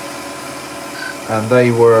 And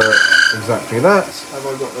they were exactly that. Have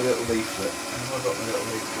I got the little leaflet? Have I got the little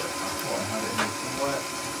leaflet? I thought I had it in here somewhere.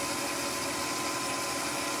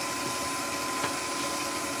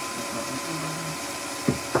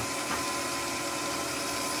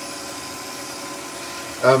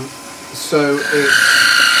 So it's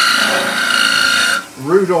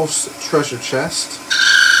Rudolph's Treasure Chest.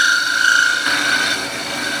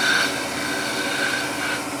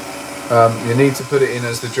 You need to put it in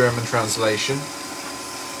as the German translation,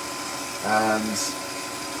 and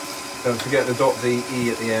don't forget the .de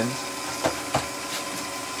at the end.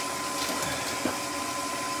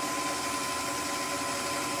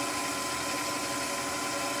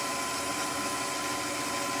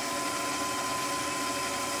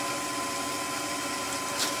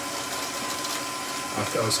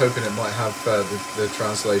 I was hoping it might have the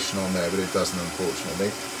translation on there, but it doesn't,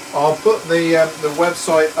 unfortunately. I'll put the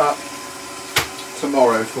website up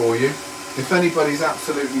tomorrow for you. If anybody's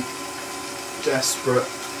absolutely desperate,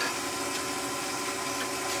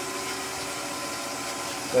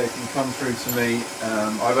 they can come through to me.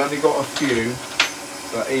 I've only got a few,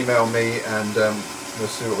 but email me and we'll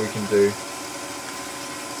see what we can do.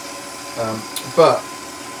 But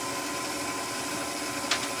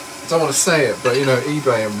I don't want to say it, but you know,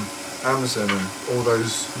 eBay and Amazon and all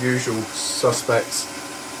those usual suspects,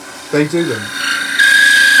 they do them.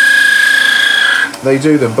 They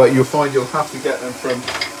do them, but you'll find you'll have to get them from.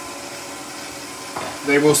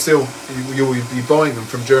 They will still. You'll be buying them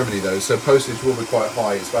from Germany though, so postage will be quite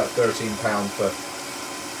high. It's about £13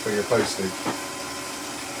 for your postage.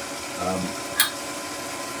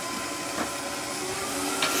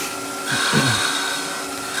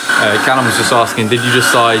 Callum was just asking, did you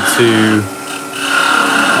decide to?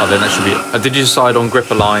 Oh, then that should be. Did you decide on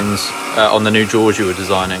gripper lines on the new drawers you were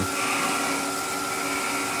designing?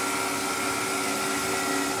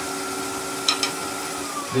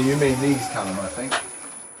 Do you mean these, Callum? I think.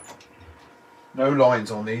 No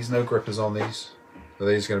lines on these, no grippers on these. So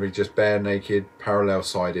these are going to be just bare naked,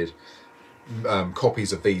 parallel-sided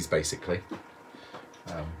copies of these, basically.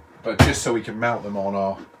 But just so we can mount them on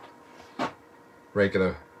our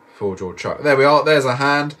regular 4-jaw chuck. There we are. There's a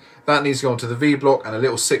hand. That needs to go onto the V-block and a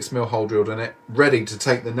little 6mm hole drilled in it, ready to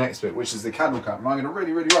take the next bit, which is the candle cap. And I'm going to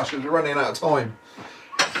really rush because we're running out of time.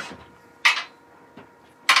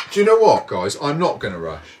 Do you know what, guys? I'm not going to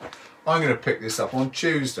rush. I'm going to pick this up on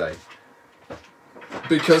Tuesday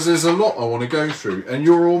because there's a lot I want to go through, and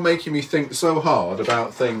you're all making me think so hard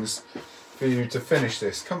about things for you to finish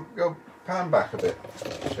this. Come, go, pan back a bit,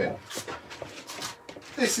 Finn.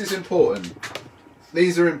 This is important.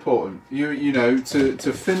 These are important. You know, to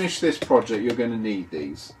finish this project, you're going to need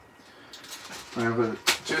these.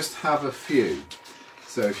 Just have a few.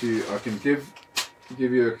 So if I can give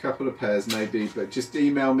you a couple of pairs maybe, but just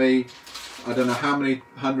email me. I don't know how many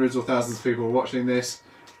hundreds or thousands of people are watching this,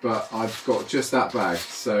 but I've got just that bag,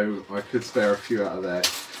 so I could spare a few out of there.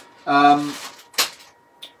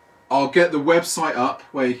 I'll get the website up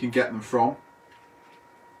where you can get them from.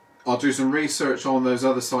 I'll do some research on those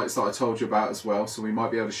other sites that I told you about as well, so we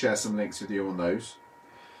might be able to share some links with you on those.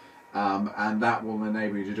 And that will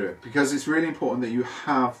enable you to do it, because it's really important that you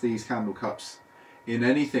have these candle cups in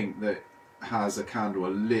anything that has a candle, a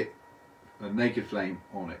naked flame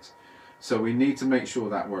on it. So we need to make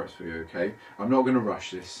sure that works for you, okay? I'm not going to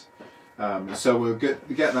rush this. So we'll get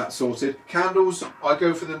that sorted. Candles, I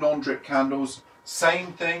go for the non-drip candles.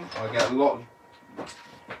 Same thing, I get a lot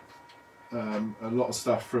of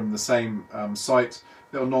stuff from the same site.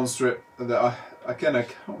 Little non-strip that again I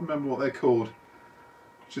can't remember what they're called.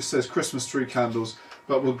 Just says Christmas tree candles,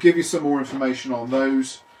 but we'll give you some more information on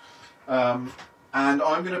those. And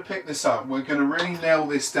I'm going to pick this up. We're going to really nail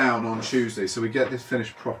this down on Tuesday so we get this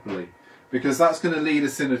finished properly, because that's going to lead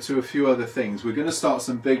us into a few other things. We're going to start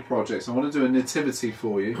some big projects. I want to do a nativity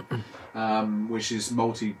for you, which is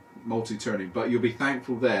multi-turning, but you'll be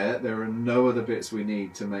thankful there are no other bits we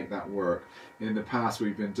need to make that work. In the past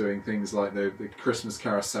we've been doing things like the Christmas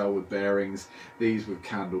carousel with bearings, these with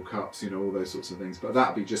candle cups, you know, all those sorts of things, but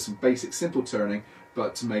that'd be just some basic simple turning,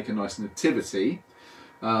 but to make a nice nativity.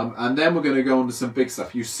 And then we're going to go on to some big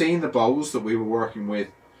stuff. You've seen the bowls that we were working with,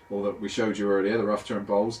 or that we showed you earlier, the rough turn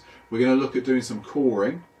bowls. We're going to look at doing some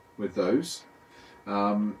coring with those.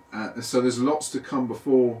 So there's lots to come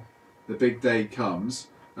before the big day comes,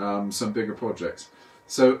 some bigger projects.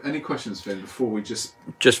 So any questions, Finn, before we just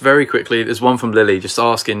very quickly, there's one from Lily just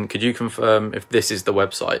asking, could you confirm if this is the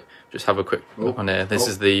website? Just have a quick look on here. This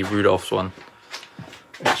is the Rudolph's one.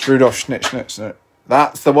 It's Rudolph Schnitz.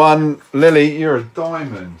 That's the one. Lily, you're a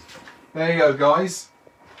diamond. There you go, guys.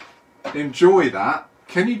 Enjoy that.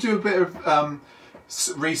 Can you do a bit of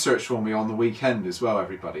research for me on the weekend as well,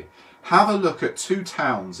 everybody? Have a look at 2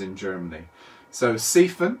 towns in Germany. So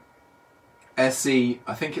Siefen, S-E,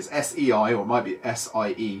 I think it's S-E-I, or it might be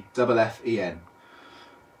S-I-E-F-F-E-N.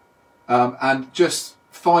 And just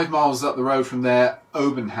 5 miles up the road from there,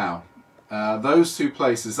 Obenhau. Those 2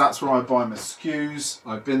 places, that's where I buy my skews.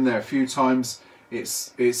 I've been there a few times.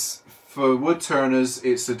 It's for wood turners,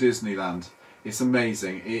 it's a Disneyland. It's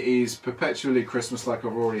amazing. It is perpetually Christmas, like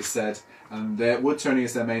I've already said, and wood turning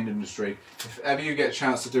is their main industry. If ever you get a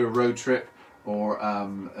chance to do a road trip, or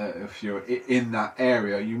if you're in that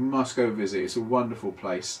area, you must go visit. It's a wonderful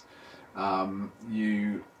place.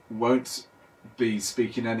 You won't be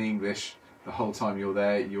speaking any English the whole time you're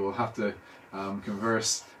there. You will have to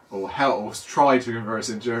converse or try to converse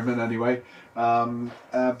in German anyway.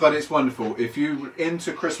 But it's wonderful. If you're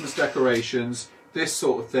into Christmas decorations, this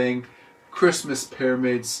sort of thing, Christmas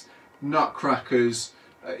pyramids, nutcrackers,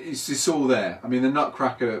 it's all there. I mean, the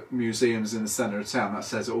Nutcracker Museum's in the centre of town. That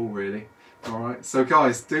says it all, really. All right. So,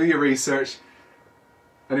 guys, do your research.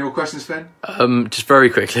 Any more questions, Finn? Just very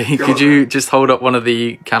quickly, could you just hold up one of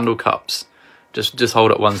the candle cups? Just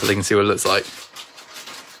hold up one so they can see what it looks like.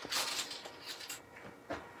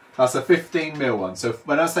 That's a 15mm one. So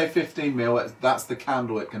when I say 15mm, that's the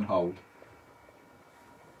candle it can hold.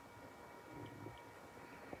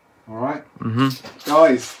 All right.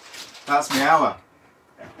 Guys, that's my hour.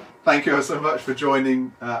 Thank you so much for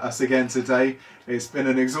joining us again today. It's been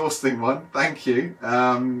an exhausting one. Thank you.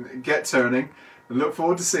 Get turning. I look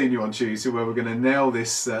forward to seeing you on Tuesday, where we're going to nail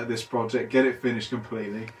this this project, get it finished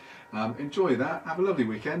completely. Enjoy that. Have a lovely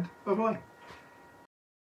weekend. Bye bye.